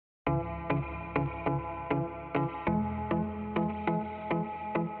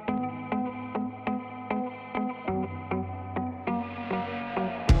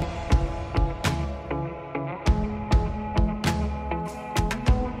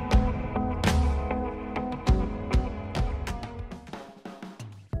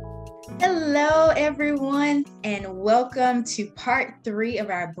Hello, everyone, and welcome to part 3 of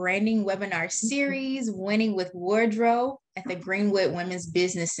our branding webinar series, Winning with Wardrobe at the Greenwood Women's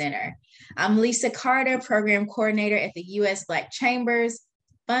Business Center. I'm Lisa Carter, Program Coordinator at the U.S. Black Chambers,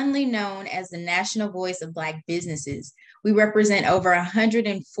 fondly known as the National Voice of Black Businesses. We represent over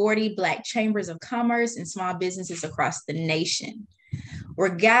 140 Black Chambers of Commerce and small businesses across the nation.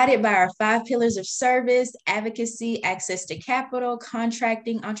 We're guided by our 5 pillars of service, advocacy, access to capital,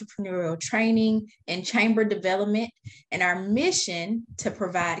 contracting, entrepreneurial training, and chamber development, and our mission to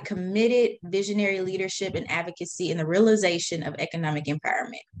provide committed visionary leadership and advocacy in the realization of economic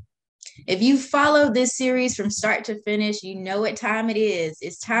empowerment. If you followed this series from start to finish, you know what time it is.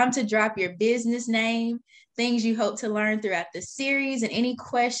 It's time to drop your business name, things you hope to learn throughout the series, and any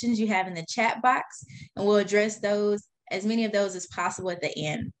questions you have in the chat box, and we'll address those, as many of those as possible at the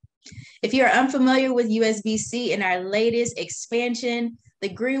end. If you're unfamiliar with USBC and our latest expansion, the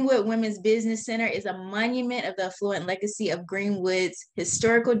Greenwood Women's Business Center is a monument of the affluent legacy of Greenwood's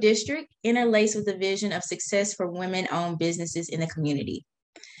historical district, interlaced with the vision of success for women-owned businesses in the community.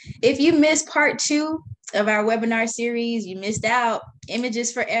 If you missed part 2 of our webinar series, you missed out.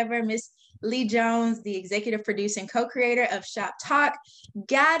 Images Forever, Miss Lee-Jones, the executive producer and co-creator of Shop Talk,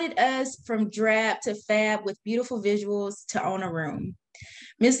 guided us from drab to fab with beautiful visuals to own a room.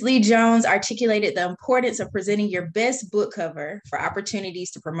 Miss Lee-Jones articulated the importance of presenting your best book cover for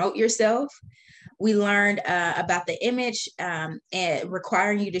opportunities to promote yourself. We learned about the image and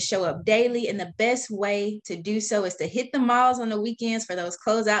requiring you to show up daily, and the best way to do so is to hit the malls on the weekends for those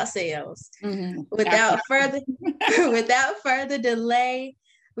closeout sales. Mm-hmm. Without further delay,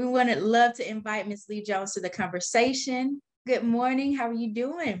 we would love to invite Ms. Lee-Jones to the conversation. Good morning. How are you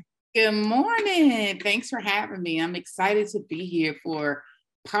doing? Good morning. Thanks for having me. I'm excited to be here for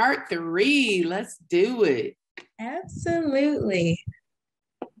part 3. Let's do it. Absolutely.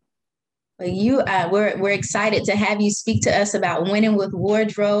 Well, we're excited to have you speak to us about winning with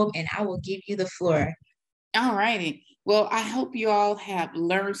wardrobe, and I will give you the floor. All righty. Well, I hope you all have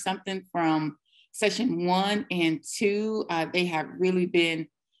learned something from session 1 and 2. They have really been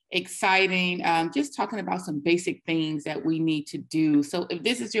exciting, just talking about some basic things that we need to do. So if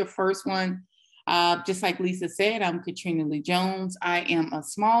this is your first one, just like Lisa said, I'm Katrina Lee-Jones. I am a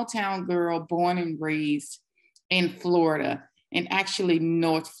small town girl born and raised in Florida, and actually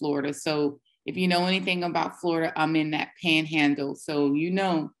North Florida. So if you know anything about Florida, I'm in that panhandle. So you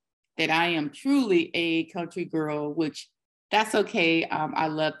know that I am truly a country girl, which that's okay. I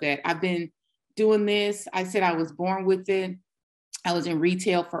love that. I've been doing this. I said I was born with it. I was in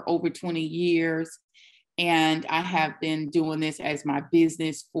retail for over 20 years, and I have been doing this as my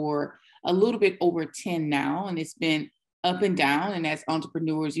business for a little bit over 10 now, and it's been up and down. And as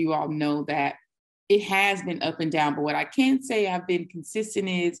entrepreneurs, you all know that it has been up and down, but what I can say I've been consistent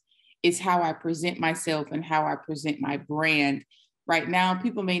is how I present myself and how I present my brand. Right now,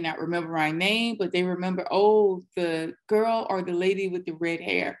 people may not remember my name, but they remember, oh, the girl or the lady with the red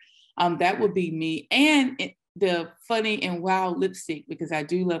hair. That would be me. And the funny and wild lipstick, because I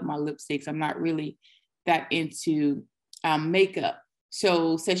do love my lipsticks. I'm not really that into makeup.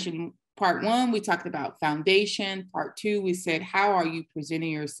 So part 1, we talked about foundation. Part 2, we said, how are you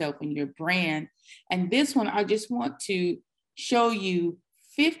presenting yourself and your brand? And this one, I just want to show you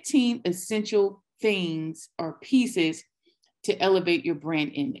 15 essential things or pieces to elevate your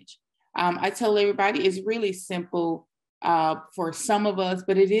brand image. I tell everybody it's really simple for some of us,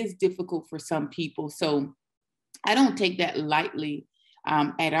 but it is difficult for some people. So I don't take that lightly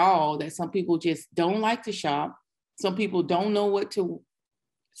at all, that some people just don't like to shop. Some people don't know what to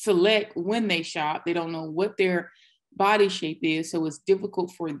select when they shop. They don't know what their body shape is, so it's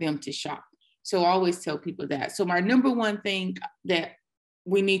difficult for them to shop. So I always tell people that. So my number 1 thing that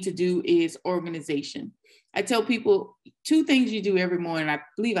we need to do is organization. I tell people 2 things you do every morning. I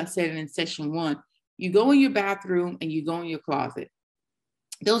believe I said it in session 1. You go in your bathroom and you go in your closet.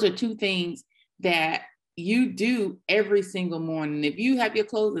 Those are 2 things that you do every single morning. If you have your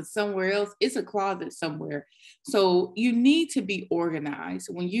clothes somewhere else, it's a closet somewhere. So you need to be organized.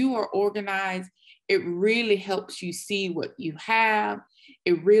 When you are organized, it really helps you see what you have.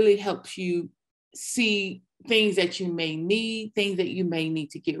 It really helps you see things that you may need, things that you may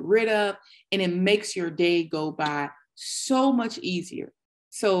need to get rid of, and it makes your day go by so much easier.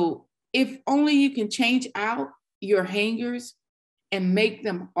 So if only you can change out your hangers and make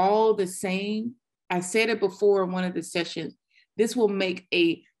them all the same. I said it before in one of the sessions, this will make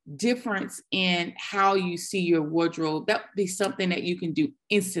a difference in how you see your wardrobe. That would be something that you can do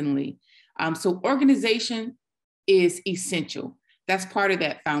instantly. So organization is essential. That's part of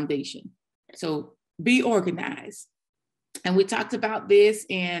that foundation. So be organized. And we talked about this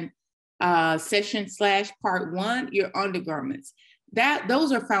in session / part 1, your undergarments.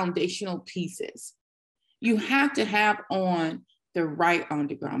 Those are foundational pieces. You have to have on the right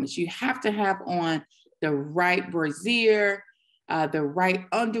undergarments. You have to have on the right brassiere, the right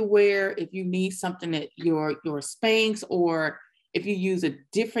underwear. If you need something that your Spanx, or if you use a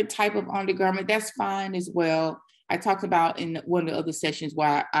different type of undergarment, that's fine as well. I talked about in one of the other sessions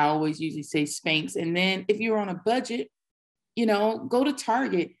why I always usually say Spanx. And then if you're on a budget, go to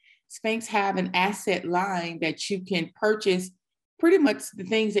Target. Spanx have an asset line that you can purchase pretty much the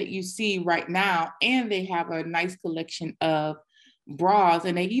things that you see right now. And they have a nice collection of bras,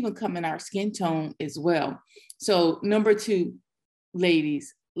 and they even come in our skin tone as well. So number 2,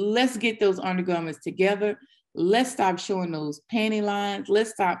 ladies, let's get those undergarments together. Let's stop showing those panty lines.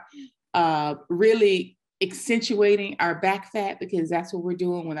 Let's stop really accentuating our back fat, because that's what we're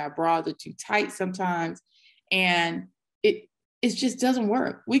doing when our bras are too tight sometimes. And it just doesn't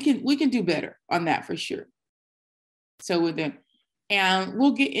work. We can do better on that for sure. So and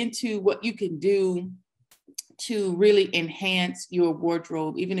we'll get into what you can do to really enhance your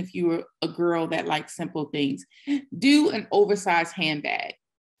wardrobe, even if you're a girl that likes simple things. Do an oversized handbag.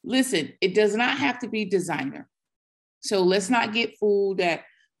 Listen, it does not have to be designer. So let's not get fooled that,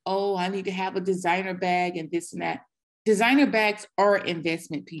 oh, I need to have a designer bag and this and that. Designer bags are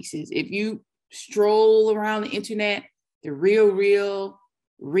investment pieces. If you stroll around the internet, the Real,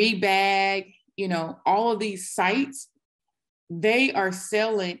 Rebag, all of these sites, they are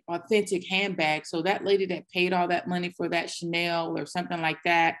selling authentic handbags. So that lady that paid all that money for that Chanel or something like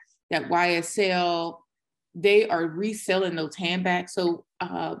that YSL, they are reselling those handbags. So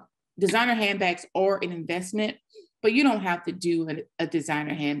designer handbags are an investment, but you don't have to do a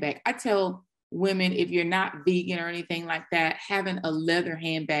designer handbag. I tell women, if you're not vegan or anything like that, having a leather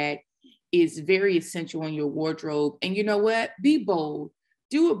handbag is very essential in your wardrobe. And you know what? Be bold.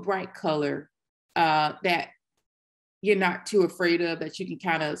 Do a bright color that you're not too afraid of, that you can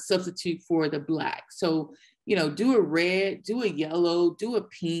kind of substitute for the black. So, do a red, do a yellow, do a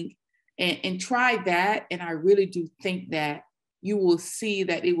pink, and try that. And I really do think that you will see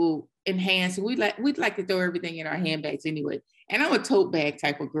that it will enhance. We'd like to throw everything in our handbags anyway. And I'm a tote bag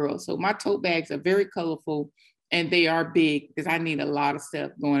type of girl. So my tote bags are very colorful, and they are big because I need a lot of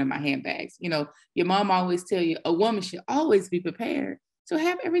stuff going in my handbags. Your mom always tell you a woman should always be prepared. So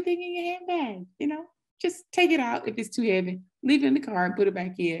have everything in your handbag, just take it out if it's too heavy, leave it in the car and put it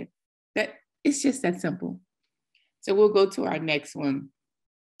back in. It's just that simple. So we'll go to our next one.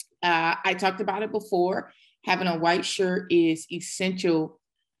 I talked about it before. Having a white shirt is essential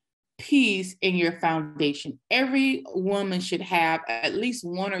piece in your foundation. Every woman should have at least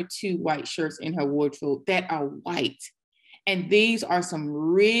 1 or 2 white shirts in her wardrobe that are white. And these are some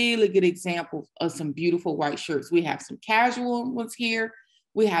really good examples of some beautiful white shirts. We have some casual ones here.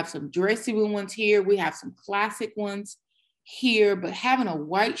 We have some dressy ones here. We have some classic ones here. But having a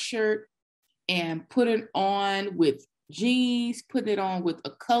white shirt and putting it on with jeans, putting it on with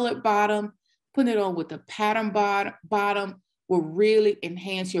a colored bottom, putting it on with a pattern bottom will really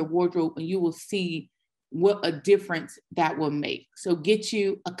enhance your wardrobe, and you will see what a difference that will make. So get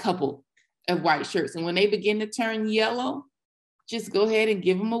you a couple of white shirts. And when they begin to turn yellow, just go ahead and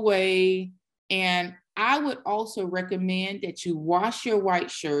give them away. And I would also recommend that you wash your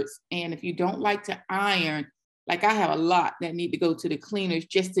white shirts. And if you don't like to iron, like I have a lot that need to go to the cleaners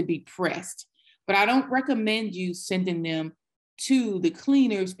just to be pressed. But I don't recommend you sending them to the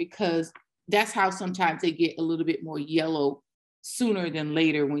cleaners, because that's how sometimes they get a little bit more yellow sooner than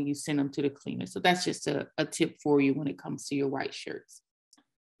later when you send them to the cleaner. So that's just a tip for you when it comes to your white shirts.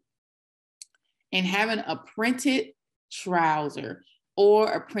 And having a printed trouser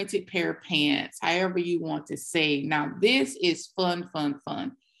or a printed pair of pants, however you want to say. Now, this is fun.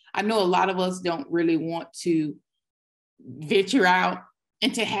 I know a lot of us don't really want to venture out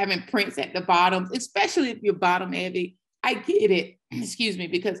into having prints at the bottom, especially if you're bottom heavy. I get it, excuse me,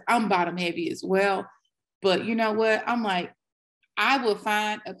 because I'm bottom heavy as well. But you know what? I'm like, I will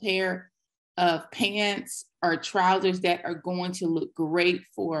find a pair of pants or trousers that are going to look great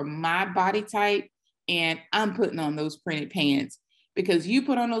for my body type. And I'm putting on those printed pants, because you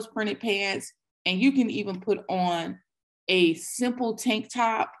put on those printed pants and you can even put on a simple tank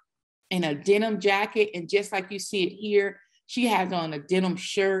top and a denim jacket. And just like you see it here, she has on a denim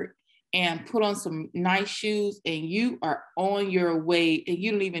shirt and put on some nice shoes, and you are on your way. And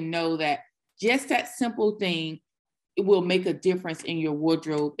you don't even know that just that simple thing, it will make a difference in your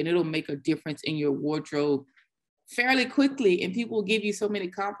wardrobe, and it'll make a difference in your wardrobe fairly quickly. And people will give you so many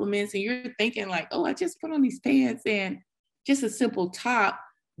compliments, and you're thinking like, oh, I just put on these pants and just a simple top,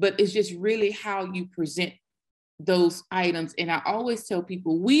 but it's just really how you present those items. And I always tell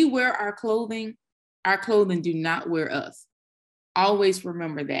people, we wear our clothing do not wear us. Always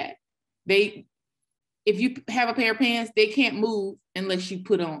remember that. If you have a pair of pants, they can't move unless you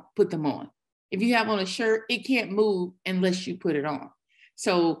put them on. If you have on a shirt, it can't move unless you put it on.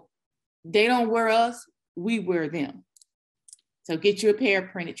 So they don't wear us, we wear them. So get you a pair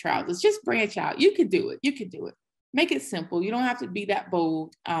of printed trousers. Just branch out. You can do it. You can do it. Make it simple. You don't have to be that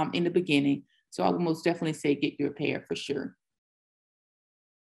bold in the beginning. So I would most definitely say get you a pair for sure.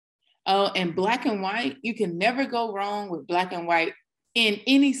 Oh, and black and white, you can never go wrong with black and white in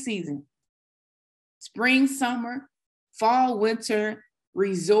any season. Spring, summer, fall, winter,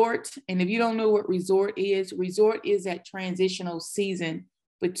 resort. And if you don't know what resort is that transitional season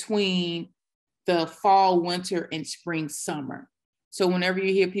between the fall, winter, and spring, summer. So whenever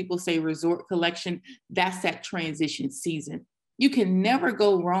you hear people say resort collection, that's that transition season. You can never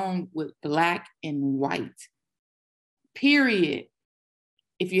go wrong with black and white, period.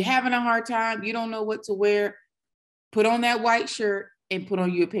 If you're having a hard time, you don't know what to wear, put on that white shirt and put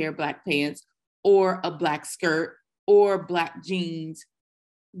on you a pair of black pants or a black skirt or black jeans.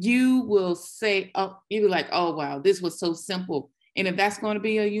 You will say, oh, you'll be like, oh, wow, this was so simple. And if that's going to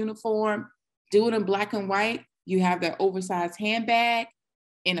be a uniform, do it in black and white. You have that oversized handbag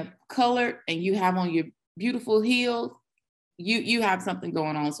in a color and you have on your beautiful heels. You have something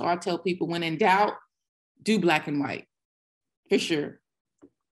going on. So I tell people, when in doubt, do black and white for sure.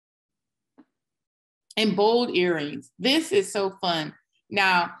 And bold earrings. This is so fun.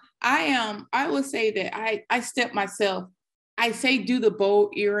 Now, I would say that I step myself, I say do the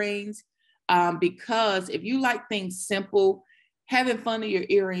bold earrings because if you like things simple, having fun with your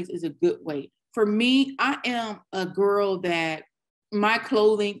earrings is a good way. For me, I am a girl that my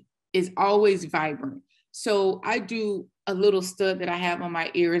clothing is always vibrant. So I do a little stud that I have on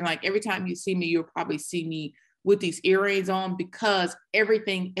my ear. And like every time you see me, you'll probably see me with these earrings on because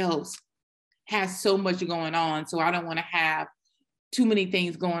everything else has so much going on. So I don't want to have too many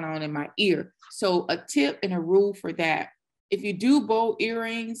things going on in my ear. So a tip and a rule for that, if you do bold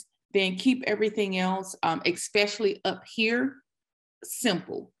earrings, then keep everything else, especially up here,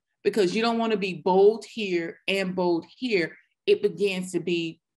 simple, because you don't want to be bold here and bold here. It begins to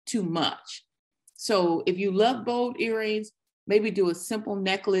be too much. So if you love bold earrings, maybe do a simple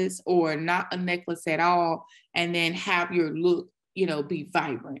necklace or not a necklace at all, and then have your look, be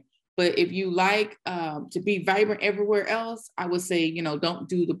vibrant. But if you like to be vibrant everywhere else, I would say, don't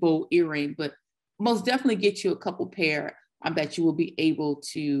do the bold earring, but most definitely get you a couple pair that you will be able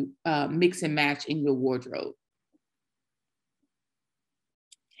to mix and match in your wardrobe.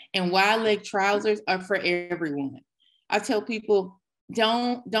 And wide leg trousers are for everyone. I tell people,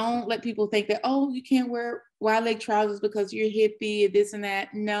 don't let people think that, oh, you can't wear wide leg trousers because you're hippie and this and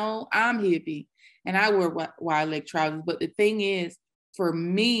that. No, I'm hippie and I wear wide leg trousers. But the thing is, for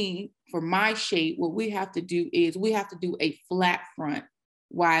me, for my shape, what we have to do is we have to do a flat front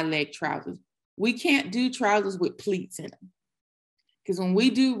wide leg trousers. We can't do trousers with pleats in them. Because when we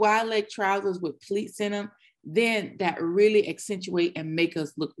do wide leg trousers with pleats in them, then that really accentuate and make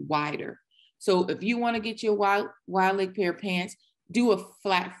us look wider. So if you want to get your wide leg pair of pants, do a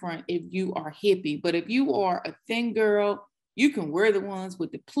flat front if you are hippie. But if you are a thin girl, you can wear the ones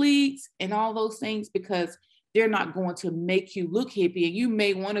with the pleats and all those things because they're not going to make you look hippie. And you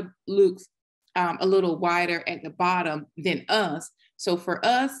may want to look a little wider at the bottom than us. So for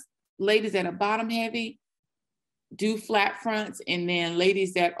us, ladies that are bottom heavy, do flat fronts. And then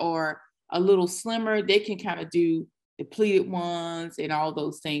ladies that are a little slimmer, they can kind of do the pleated ones and all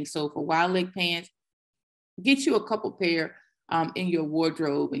those things. So for wide leg pants, get you a couple pair in your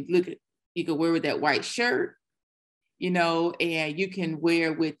wardrobe and you can wear with that white shirt, and you can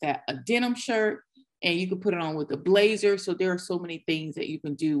wear with a denim shirt and you can put it on with a blazer. So there are so many things that you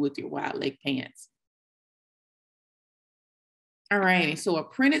can do with your wide leg pants. All right, so a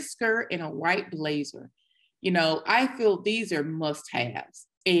printed skirt and a white blazer. I feel these are must-haves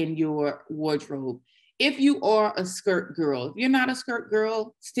in your wardrobe. If you are a skirt girl, if you're not a skirt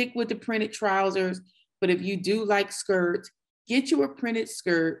girl, stick with the printed trousers. But if you do like skirts, get you a printed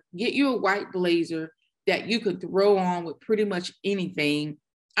skirt, get you a white blazer that you could throw on with pretty much anything.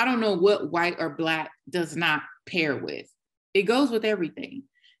 I don't know what white or black does not pair with. It goes with everything.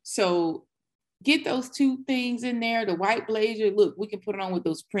 So get those two things in there. The white blazer, look, we can put it on with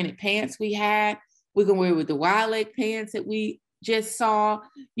those printed pants we had. We can wear it with the wide leg pants that we just saw.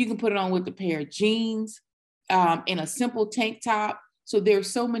 You can put it on with a pair of jeans and a simple tank top. So there's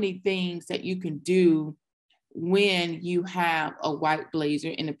so many things that you can do when you have a white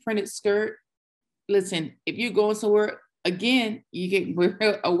blazer and a printed skirt. Listen, if you're going somewhere, Again, you get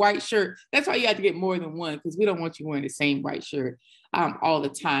wear a white shirt. That's why you have to get more than one, because we don't want you wearing the same white shirt all the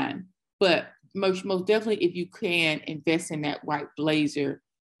time. But most definitely, if you can, invest in that white blazer,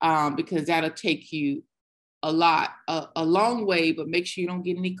 because that'll take you a long way, but make sure you don't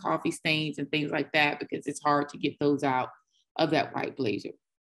get any coffee stains and things like that, because it's hard to get those out of that white blazer.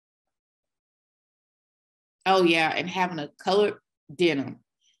 Oh yeah, and having a colored denim.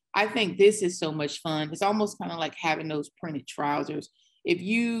 I think this is so much fun. It's almost kind of like having those printed trousers. If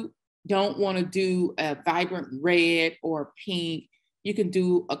you don't want to do a vibrant red or pink, you can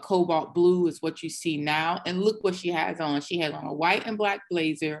do a cobalt blue is what you see now. And look what she has on. She has on a white and black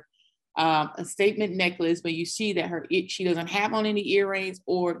blazer, a statement necklace, but you see that she doesn't have on any earrings,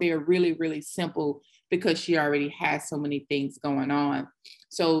 or they're really, really simple because she already has so many things going on.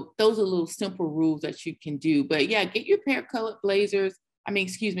 So those are little simple rules that you can do. But yeah, get your pair of colored blazers.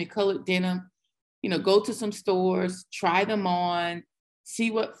 Colored denim. Go to some stores, try them on, see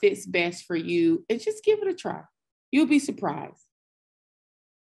what fits best for you, and just give it a try. You'll be surprised.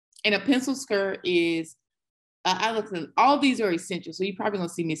 And a pencil skirt is, all these are essential. So you're probably gonna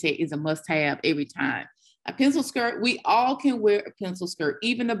see me say is a must-have every time. A pencil skirt, we all can wear a pencil skirt,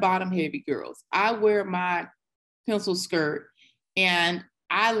 even the bottom heavy girls. I wear my pencil skirt and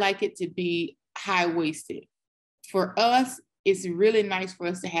I like it to be high-waisted. For us, it's really nice for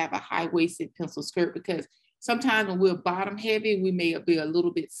us to have a high-waisted pencil skirt, because sometimes when we're bottom heavy, we may be a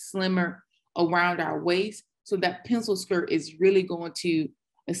little bit slimmer around our waist. So that pencil skirt is really going to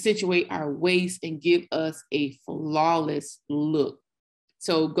accentuate our waist and give us a flawless look.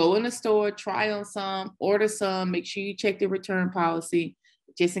 So go in the store, try on some, order some, make sure you check the return policy,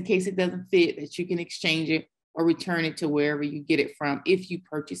 just in case it doesn't fit, that you can exchange it or return it to wherever you get it from if you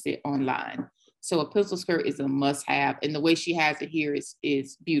purchase it online. So a pencil skirt is a must-have, and the way she has it here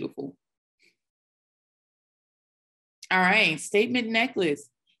is beautiful. All right, statement necklace.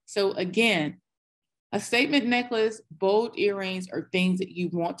 So again, a statement necklace, bold earrings are things that you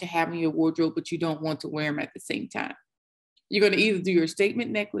want to have in your wardrobe, but you don't want to wear them at the same time. You're going to either do your statement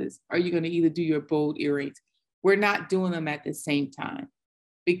necklace or you're going to either do your bold earrings. We're not doing them at the same time,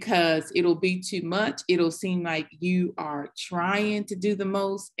 because it'll be too much. It'll seem like you are trying to do the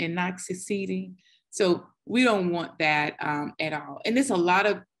most and not succeeding. So we don't want that at all. And there's a lot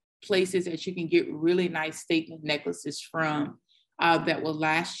of places that you can get really nice statement necklaces from that will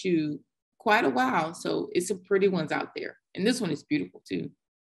last you quite a while. So it's some pretty ones out there. And this one is beautiful too.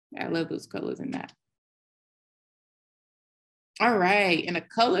 I love those colors in that. All right, and a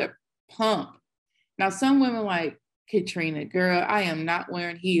colored pump. Now some women like, Katrina, girl, I am not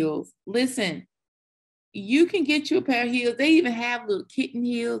wearing heels. Listen, you can get you a pair of heels. They even have little kitten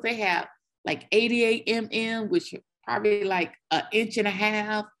heels. They have like 88 mm, which are probably like 1.5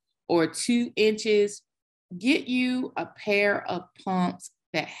 inches or 2 inches. Get you a pair of pumps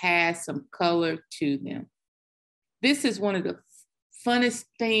that has some color to them. This is one of the funnest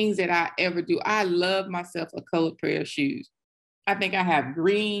things that I ever do. I love myself a colored pair of shoes. I think I have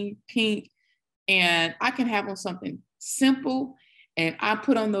green, pink, and I can have on something simple, and I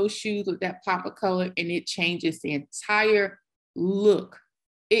put on those shoes with that pop of color, and it changes the entire look.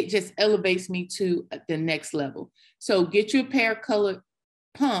 It just elevates me to the next level. So get you a pair of colored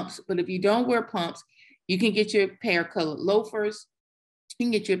pumps, but if you don't wear pumps, you can get you a pair of colored loafers. You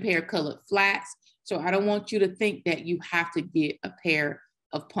can get you a pair of colored flats. So I don't want you to think that you have to get a pair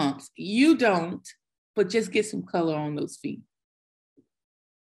of pumps. You don't, but just get some color on those feet.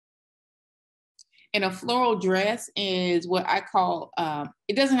 And a floral dress is what I call,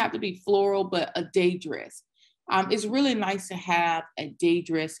 it doesn't have to be floral, but a day dress. It's really nice to have a day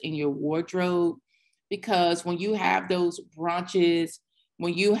dress in your wardrobe, because when you have those brunches,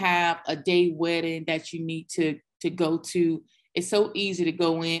 when you have a day wedding that you need to go to, it's so easy to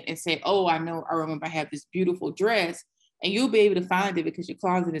go in and say, oh, I remember I have this beautiful dress, and you'll be able to find it because your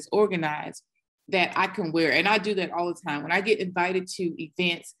closet is organized that I can wear. And I do that all the time. When I get invited to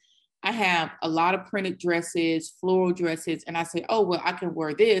events, I have a lot of printed dresses, floral dresses, and I say, oh, well, I can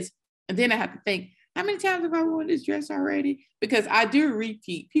wear this. And then I have to think, how many times have I worn this dress already? Because I do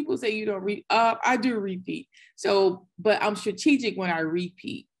repeat. People say you don't repeat. I do repeat. So, but I'm strategic when I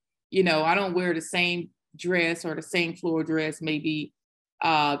repeat. I don't wear the same dress or the same floral dress maybe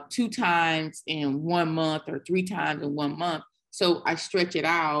 2 times in 1 month or 3 times in 1 month. So I stretch it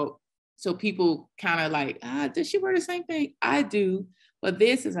out. So people kind of like, does she wear the same thing? I do. But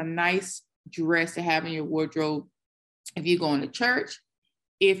this is a nice dress to have in your wardrobe if you're going to church,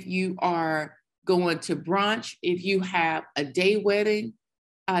 if you are going to brunch, if you have a day wedding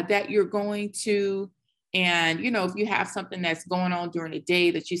that you're going to, and if you have something that's going on during the day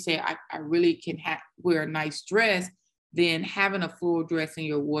that you say, I really can wear a nice dress, then having a full dress in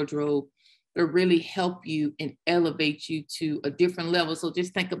your wardrobe will really help you and elevate you to a different level. So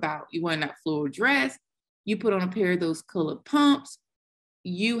just think about you wearing that floral dress, you put on a pair of those colored pumps,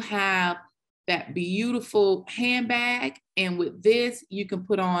 you have that beautiful handbag. And with this, you can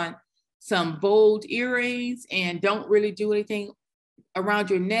put on some bold earrings and don't really do anything around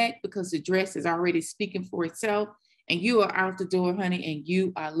your neck because the dress is already speaking for itself. And you are out the door, honey, and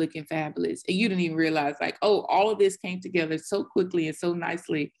you are looking fabulous. And you didn't even realize, like, oh, all of this came together so quickly and so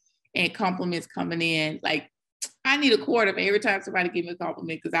nicely, and compliments coming in. Like, I need a quarter for every time somebody give me a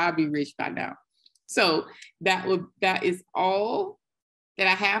compliment because I'll be rich by now. So that is all that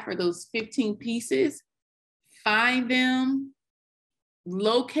I have for those 15 pieces. Find them,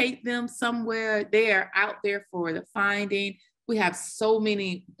 locate them somewhere. They are out there for the finding. We have so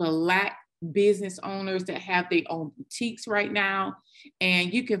many Black business owners that have their own boutiques right now.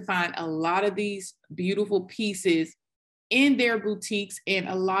 And you can find a lot of these beautiful pieces in their boutiques. And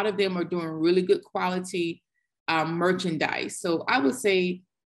a lot of them are doing really good quality merchandise. So I would say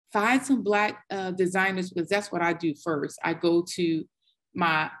find some Black designers, because that's what I do first. I go to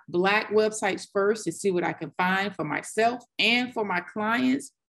my Black websites first to see what I can find for myself and for my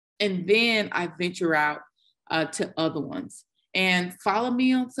clients. And then I venture out to other ones. And follow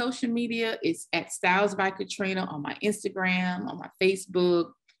me on social media. It's at Styles by Katrina on my Instagram, on my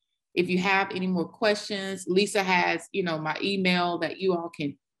Facebook. If you have any more questions, Lisa has, my email that you all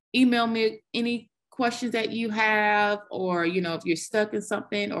can email me any questions that you have, or, if you're stuck in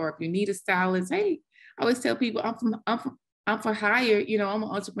something, or if you need a stylist. Hey, I always tell people I'm for hire. I'm an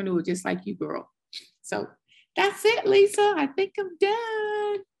entrepreneur just like you, girl. So that's it, Lisa. I think I'm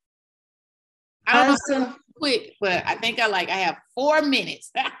done. I don't know, quick, but I think I have 4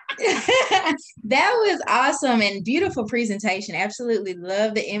 minutes. That was awesome and beautiful presentation. Absolutely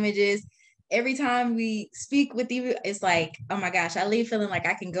love the images. Every time we speak with you, it's like, oh my gosh, I leave feeling like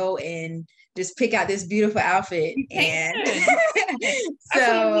I can go and just pick out this beautiful outfit. And that's what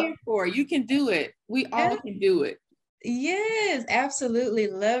I'm here for. You can do it. We all can do it. Yes, absolutely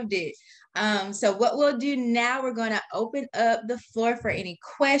loved it. So what we'll do now, we're going to open up the floor for any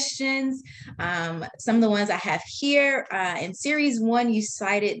questions. Some of the ones I have here, in series 1, you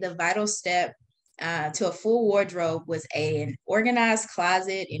cited the vital step to a full wardrobe was an organized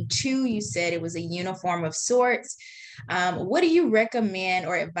closet. And 2, you said it was a uniform of sorts. What do you recommend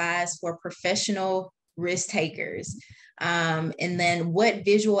or advise for professional risk takers? And then what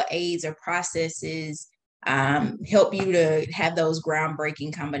visual aids or processes help you to have those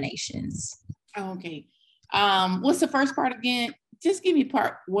groundbreaking combinations? Okay. What's the first part again? Just give me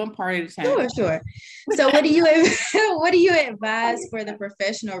one part at a time. Sure. So what do you advise for the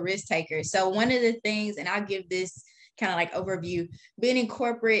professional risk taker? So one of the things, and I'll give this kind of like overview, being in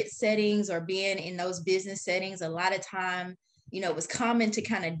corporate settings or being in those business settings, a lot of time, it was common to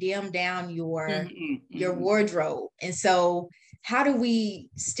kind of dim down your wardrobe. And so how do we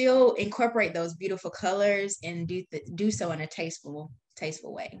still incorporate those beautiful colors and do so in a tasteful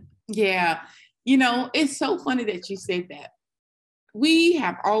way? Yeah. It's so funny that you said that. We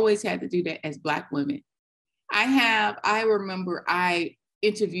have always had to do that as Black women. I remember I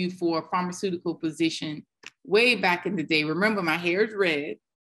interviewed for a pharmaceutical position way back in the day. Remember, my hair is red.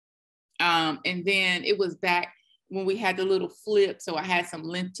 And then it was back when we had the little flip. So I had some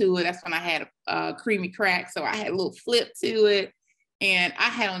length to it. That's when I had a creamy crack. So I had a little flip to it. And I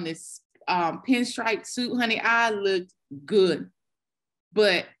had on this pinstripe suit, honey. I looked good,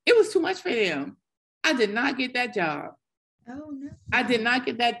 but it was too much for them. I did not get that job. Oh, no. I did not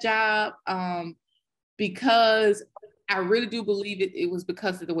get that job because I really do believe it was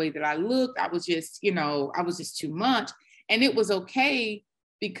because of the way that I looked. I was just, I was just too much. And it was okay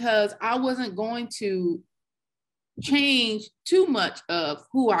because I wasn't going to change too much of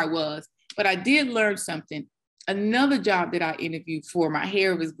who I was, but I did learn something. Another job that I interviewed for, my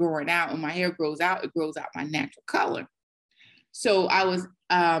hair was growing out. When my hair grows out, it grows out my natural color. So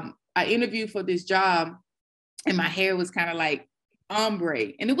I interviewed for this job and my hair was kind of like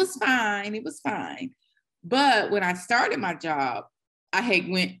ombre, and it was fine. But when I started my job, I had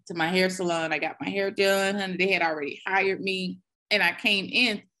went to my hair salon. I got my hair done, honey. They had already hired me. And I came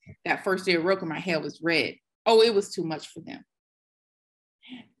in that first day of work and my hair was red. Oh, it was too much for them.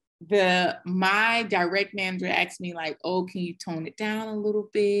 My direct manager asked me like, oh, can you tone it down a little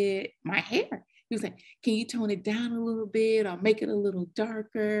bit? My hair. He was like, can you tone it down a little bit or make it a little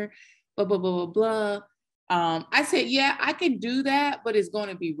darker? Blah, blah, blah, blah, blah. I said, yeah, I can do that, but it's going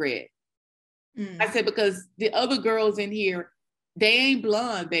to be red. I said, because the other girls in here, they ain't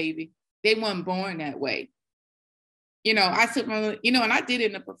blonde, baby. They weren't born that way. I said, and I did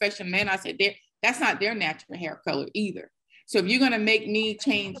it in a professional manner. I said, That's not their natural hair color either. So if you're going to make me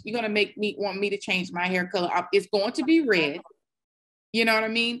change, you're going to want me to change my hair color, it's going to be red. You know what I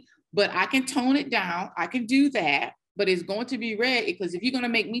mean? But I can tone it down. I can do that, but it's going to be red, because if you're going to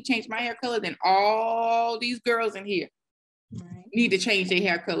make me change my hair color, then all these girls in here need to change their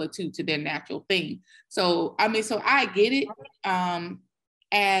hair color too, to their natural thing. So, I mean, so I get it.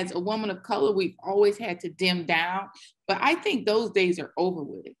 As a woman of color, we've always had to dim down, but I think those days are over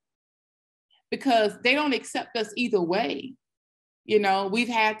with, because they don't accept us either way. You know, we've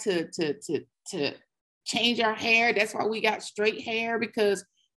had to change our hair. That's why we got straight hair, because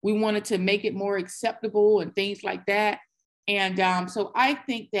we wanted to make it more acceptable and things like that. And so I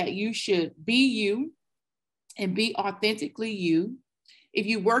think that you should be you and be authentically you. If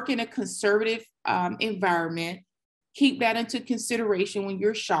you work in a conservative environment, keep that into consideration when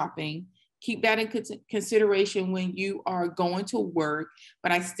you're shopping. Keep that in consideration when you are going to work.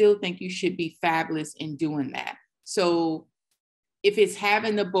 But I still think you should be fabulous in doing that. So if it's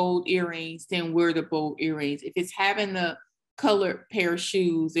having the bold earrings, then wear the bold earrings. If it's having the colored pair of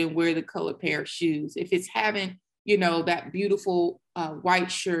shoes, then wear the colored pair of shoes. If it's having, you know, that beautiful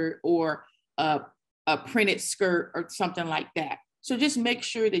white shirt or a printed skirt or something like that. So just make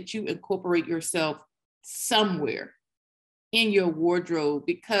sure that you incorporate yourself somewhere in your wardrobe,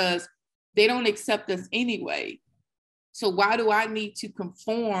 because they don't accept us anyway. So why do I need to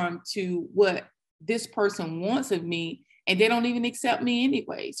conform to what this person wants of me? And they don't even accept me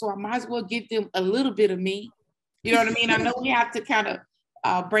anyway. So I might as well give them a little bit of me. You know what I mean? I know we have to kind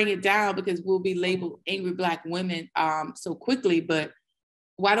of bring it down, because we'll be labeled angry Black women so quickly. But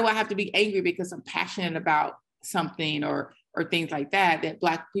why do I have to be angry because I'm passionate about something or things like that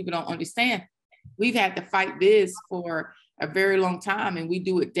Black people don't understand? We've had to fight this for a very long time, and we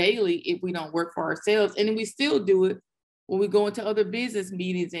do it daily if we don't work for ourselves. And then we still do it when we go into other business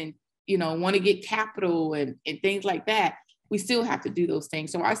meetings and, you know, want to get capital and things like that. We still have to do those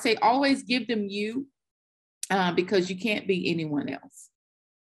things. So I say always give them you, because you can't be anyone else.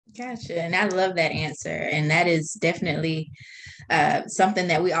 Gotcha. And I love that answer. And that is definitely something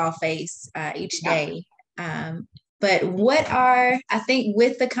that we all face each day. But I think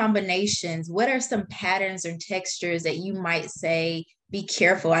with the combinations, what are some patterns or textures that you might say, be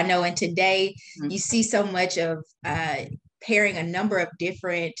careful? I know in today, you see so much of pairing a number of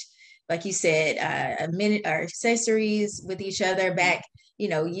different, like you said, or accessories with each other. Back, you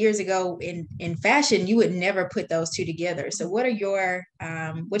know, years ago in fashion, you would never put those two together. So what are your,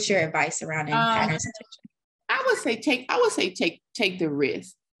 what's your advice around patterns and textures? I would say take the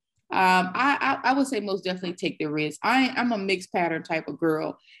risk. I would say most definitely take the risk. I'm a mixed pattern type of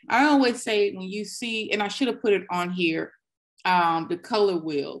girl. I always say when you see, and I should have put it on here, the color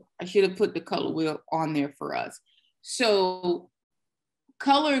wheel. I should have put the color wheel on there for us. So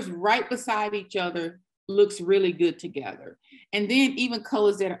colors right beside each other looks really good together. And then even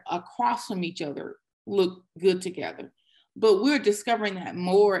colors that are across from each other look good together. But we're discovering that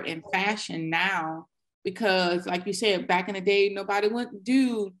more in fashion now, because like you said, back in the day, nobody would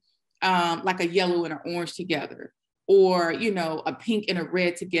do like a yellow and an orange together, or, you know, a pink and a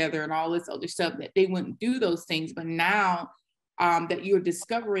red together and all this other stuff, that they wouldn't do those things. But now that you're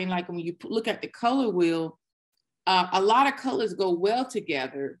discovering, like when you look at the color wheel, a lot of colors go well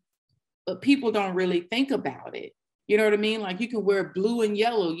together, but people don't really think about it. You know what I mean? Like you can wear blue and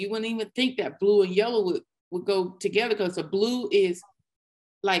yellow. You wouldn't even think that blue and yellow would go together, because the blue is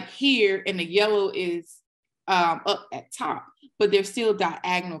like here and the yellow is up at top, but they're still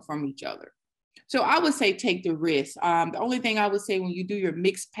diagonal from each other. So I would say take the risk. The only thing I would say when you do your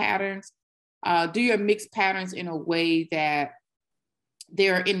mixed patterns, do your mixed patterns in a way that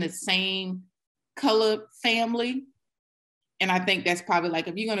they're in the same color family. And I think that's probably, like,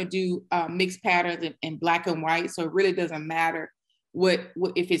 if you're going to do mixed patterns in black and white, so it really doesn't matter what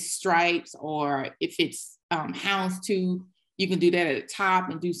if it's stripes or if it's houndstooth, you can do that at the top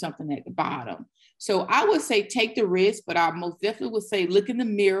and do something at the bottom. So I would say take the risk, but I most definitely would say look in the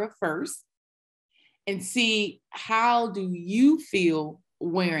mirror first and see, how do you feel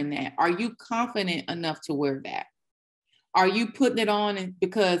wearing that? Are you confident enough to wear that? Are you putting it on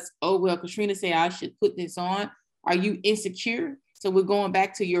because, oh, well, Katrina said I should put this on? Are you insecure? So we're going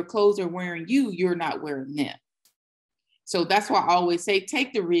back to your clothes are wearing you, you're not wearing them. So that's why I always say,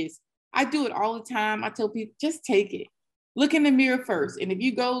 take the risk. I do it all the time. I tell people, just take it. Look in the mirror first. And if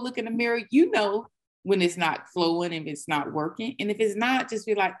you go look in the mirror, you know when it's not flowing, if it's not working. And if it's not, just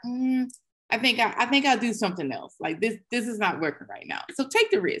be like, I think I'll do something else. Like this is not working right now. So take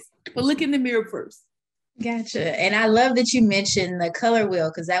the risk, but look in the mirror first. Gotcha. And I love that you mentioned the color wheel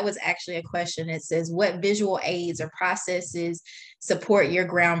because that was actually a question. It says, what visual aids or processes support your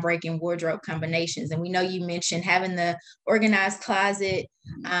groundbreaking wardrobe combinations? And we know you mentioned having the organized closet,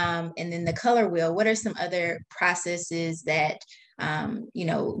 and then the color wheel. What are some other processes that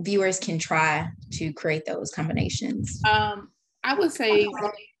viewers can try to create those combinations? I would say,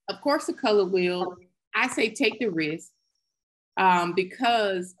 of course, the color wheel. I say take the risk,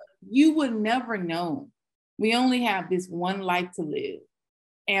 because you would never know. We only have this one life to live.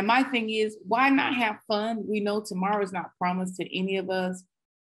 And my thing is, why not have fun? We know tomorrow is not promised to any of us.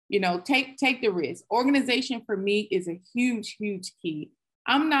 Take the risk. Organization for me is a huge, huge key.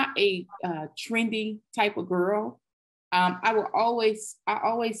 I'm not a trendy type of girl. I always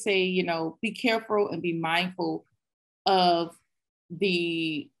say, be careful and be mindful of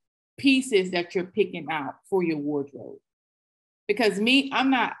the pieces that you're picking out for your wardrobe. Because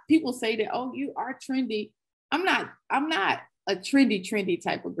I'm not, people say that, oh, you are trendy. I'm not a trendy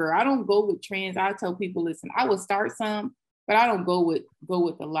type of girl. I don't go with trends. I tell people, listen, I will start some, but I don't go with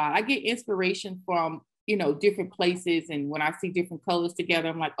a lot. I get inspiration from, different places. And when I see different colors together,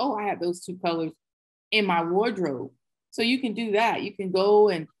 I'm like, oh, I have those two colors in my wardrobe. So you can do that. You can go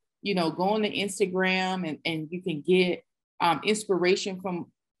and, go on the Instagram and you can get inspiration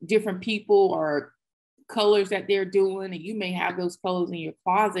from different people or colors that they're doing. And you may have those colors in your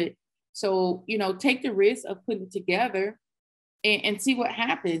closet. So, take the risk of putting it together and see what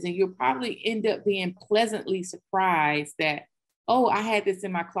happens. And you'll probably end up being pleasantly surprised that, oh, I had this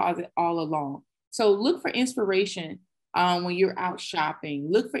in my closet all along. So look for inspiration when you're out shopping.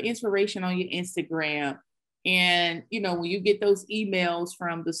 Look for inspiration on your Instagram. And, when you get those emails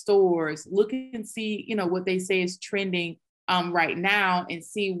from the stores, look and see, what they say is trending right now and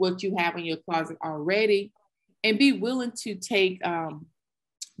see what you have in your closet already. And be willing to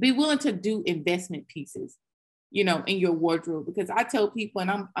do investment pieces, in your wardrobe. Because I tell people, and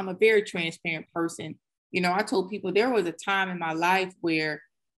I'm a very transparent person, I told people there was a time in my life where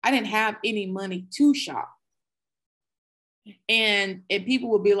I didn't have any money to shop. And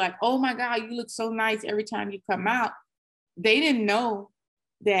people would be like, oh my God, you look so nice every time you come out. They didn't know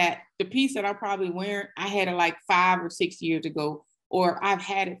that the piece that I'm probably wearing, I had it like 5 or 6 years ago, or I've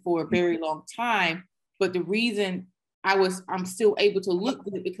had it for a very long time. But the reason I'm still able to look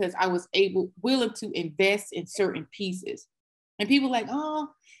good because I was willing to invest in certain pieces. And people like, oh,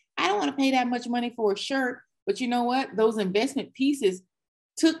 I don't want to pay that much money for a shirt. But you know what? Those investment pieces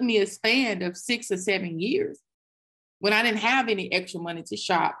took me a span of 6 or 7 years. When I didn't have any extra money to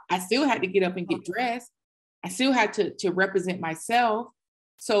shop, I still had to get up and get dressed. I still had to represent myself.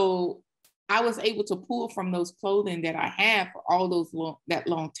 So I was able to pull from those clothing that I had for all that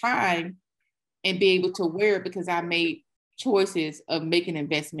long time and be able to wear it because I made choices of making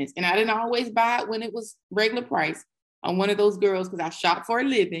investments. And I didn't always buy it when it was regular price. I'm one of those girls because I shop for a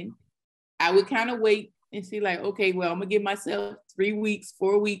living. I would kind of wait and see like, okay, well, I'm gonna give myself 3 weeks,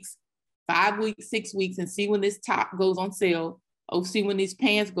 4 weeks, 5 weeks, 6 weeks, and see when this top goes on sale, or see when these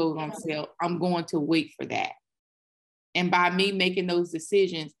pants goes on sale. I'm going to wait for that. And by me making those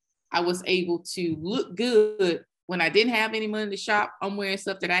decisions, I was able to look good when I didn't have any money to shop. I'm wearing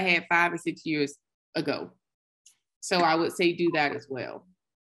stuff that I had 5 or 6 years ago. So I would say do that as well.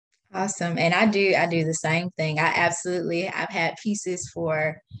 Awesome. And I do the same thing. I've had pieces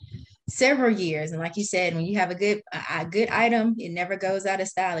for several years. And like you said, when you have a good item, it never goes out of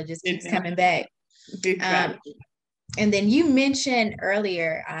style. It just keeps coming back. Exactly. And then you mentioned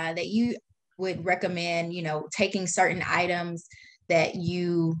earlier that you would recommend, taking certain items that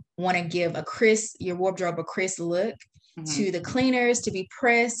you want to give your wardrobe a crisp look, to the cleaners to be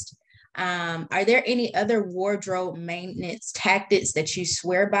pressed. Are there any other wardrobe maintenance tactics that you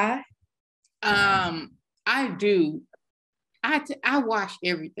swear by? I do. I wash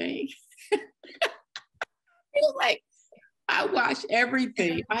everything. Like I wash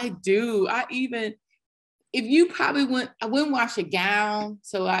everything. I do. If you probably I wouldn't wash a gown.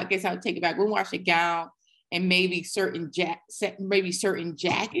 So I guess I would take it back. I wouldn't wash a gown and maybe certain jackets,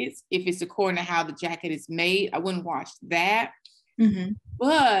 if it's according to how the jacket is made. I wouldn't wash that. Mm-hmm.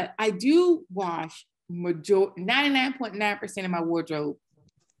 But I do wash 99.9% of my wardrobe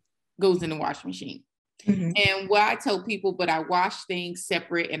goes in the washing machine. Mm-hmm. And what I tell people, but I wash things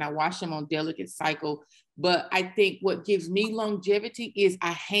separate and I wash them on delicate cycle. But I think what gives me longevity is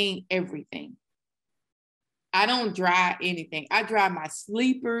I hang everything. I don't dry anything. I dry my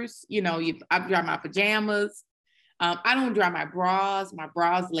sleepers, I dry my pajamas. I don't dry my bras. My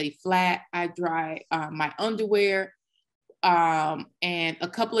bras lay flat. I dry my underwear and a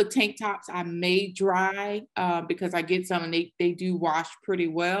couple of tank tops I may dry because I get some and they do wash pretty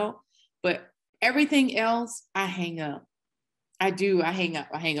well. But Everything else, I hang up. I do. I hang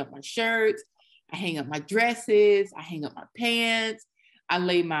up my shirts. I hang up my dresses. I hang up my pants. I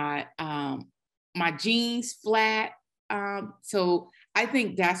lay my my jeans flat. So I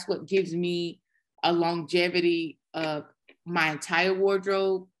think that's what gives me a longevity of my entire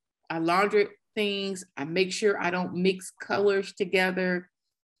wardrobe. I launder things. I make sure I don't mix colors together.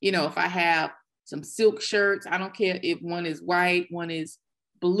 You know, if I have some silk shirts, I don't care if one is white, one is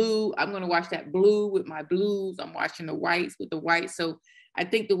blue. I'm going to wash that blue with my blues. I'm washing the whites with the whites. So I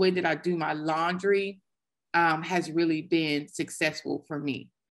think the way that I do my laundry has really been successful for me.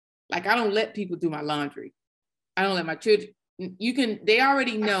 Like, I don't let people do my laundry. I don't let my children, they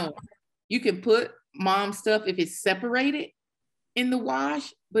already know you can put mom stuff if it's separated in the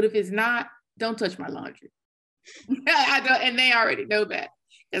wash, but if it's not, don't touch my laundry. I don't, and they already know that,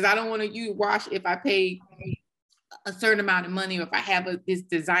 because I don't want to wash if I pay a certain amount of money, or if I have this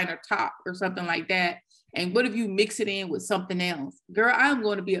designer top or something like that. And what if you mix it in with something else? Girl, I'm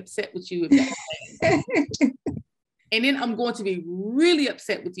going to be upset with you if that and then I'm going to be really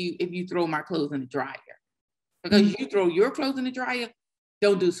upset with you if you throw my clothes in the dryer. Because you throw your clothes in the dryer,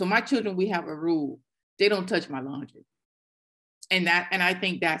 don't do. So my children, we have a rule. They don't touch my laundry. And I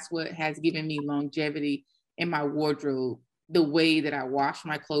think that's what has given me longevity in my wardrobe, the way that I wash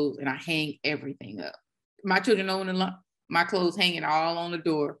my clothes and I hang everything up. My children own my clothes hanging all on the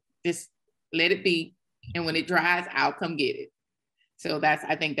door. Just let it be. And when it dries, I'll come get it. So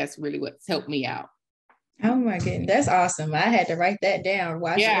I think that's really what's helped me out. Oh my goodness, that's awesome. I had to write that down.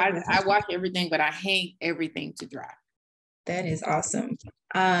 I wash everything, but I hang everything to dry. That is awesome.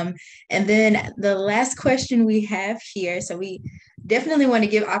 And then the last question we have here, so we definitely want to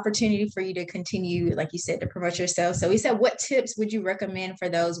give opportunity for you to continue, like you said, to promote yourself. So we said, what tips would you recommend for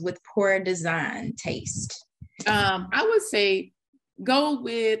those with poor design taste? I would say go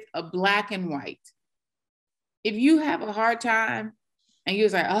with a black and white. If you have a hard time and you're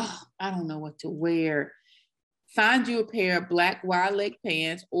like, oh, I don't know what to wear, find you a pair of black wide leg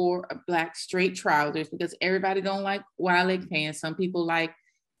pants or a black straight trousers, because everybody don't like wide leg pants. Some people like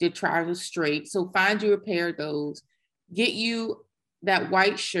their trousers straight. So find you a pair of those. Get you that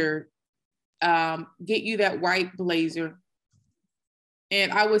white shirt. Get you that white blazer.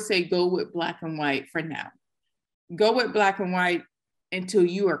 And I would say go with black and white for now. Go with black and white until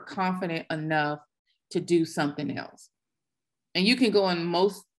you are confident enough to do something else. And you can go in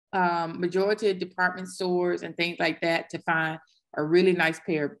most majority of department stores and things like that to find a really nice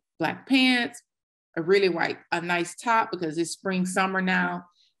pair of black pants, a nice top, because it's spring, summer now.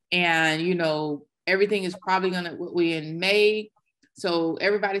 And, you know, everything is probably we're in May. So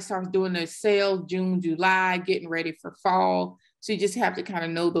everybody starts doing their sales, June, July, getting ready for fall. So you just have to kind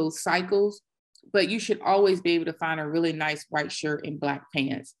of know those cycles, but you should always be able to find a really nice white shirt and black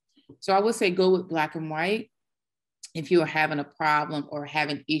pants. So I would say go with black and white. If you're having a problem or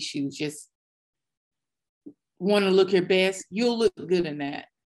having issues, just want to look your best, you'll look good in that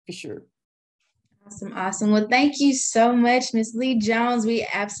for sure. Awesome. Well, thank you so much, Ms. Lee-Jones. We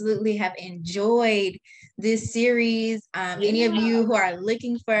absolutely have enjoyed this series. Any of you who are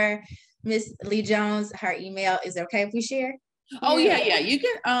looking for Ms. Lee-Jones, her email, is it okay if we share? Oh yeah. You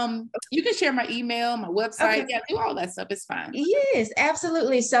can share my email, my website. Okay. Yeah, do all that stuff. It's fine. Yes,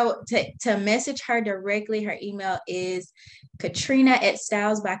 absolutely. So to message her directly, her email is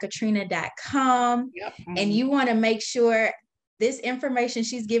Katrina@stylesbykatrina.com. Yep. Mm-hmm. And you want to make sure this information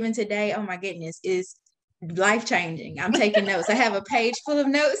she's given today, oh my goodness, is life-changing. I'm taking notes. I have a page full of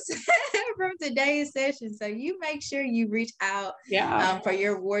notes from today's session. So you make sure you reach out for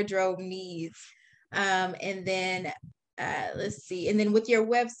your wardrobe needs. And then let's see. And then with your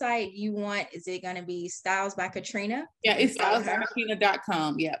website, is it going to be Styles by Katrina? Yeah, it's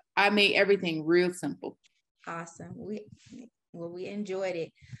stylesbykatrina.com. Yeah, I made everything real simple. Awesome. We enjoyed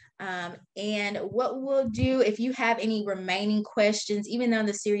it. And what we'll do, if you have any remaining questions, even though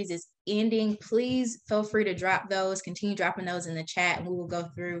the series is ending, please feel free to continue dropping those in the chat, and we will go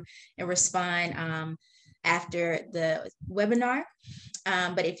through and respond after the webinar.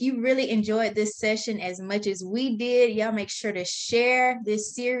 But if you really enjoyed this session as much as we did, y'all make sure to share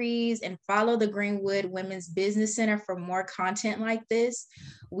this series and follow the Greenwood Women's Business Center for more content like this.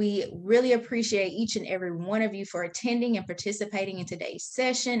 We really appreciate each and every one of you for attending and participating in today's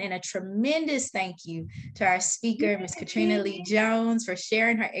session. And a tremendous thank you to our speaker, Ms. Katrina Lee-Jones, for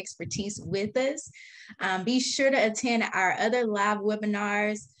sharing her expertise with us. Be sure to attend our other live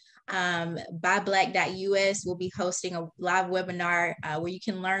webinars. BuyBlack.us will be hosting a live webinar where you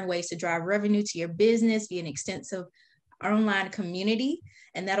can learn ways to drive revenue to your business via an extensive online community,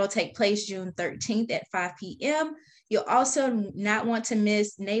 and that'll take place June 13th at 5 p.m. You'll also not want to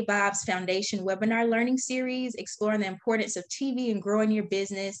miss NABOB's Foundation webinar learning series, exploring the importance of TV and growing your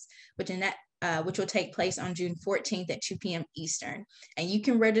business, which will take place on June 14th at 2 p.m. Eastern. And you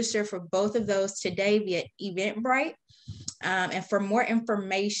can register for both of those today via Eventbrite. And for more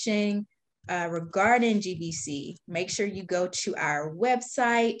information regarding GBC, make sure you go to our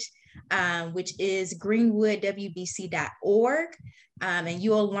website, which is greenwoodwbc.org. And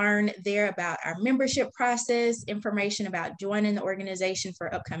you'll learn there about our membership process, information about joining the organization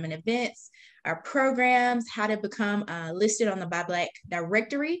for upcoming events, our programs, how to become listed on the Buy Black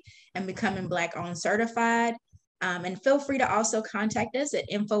directory and becoming Black owned certified. And feel free to also contact us at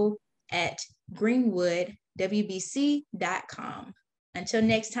info@greenwoodwbc.com. Until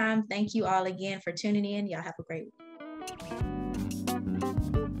next time, thank you all again for tuning in. Y'all have a great week.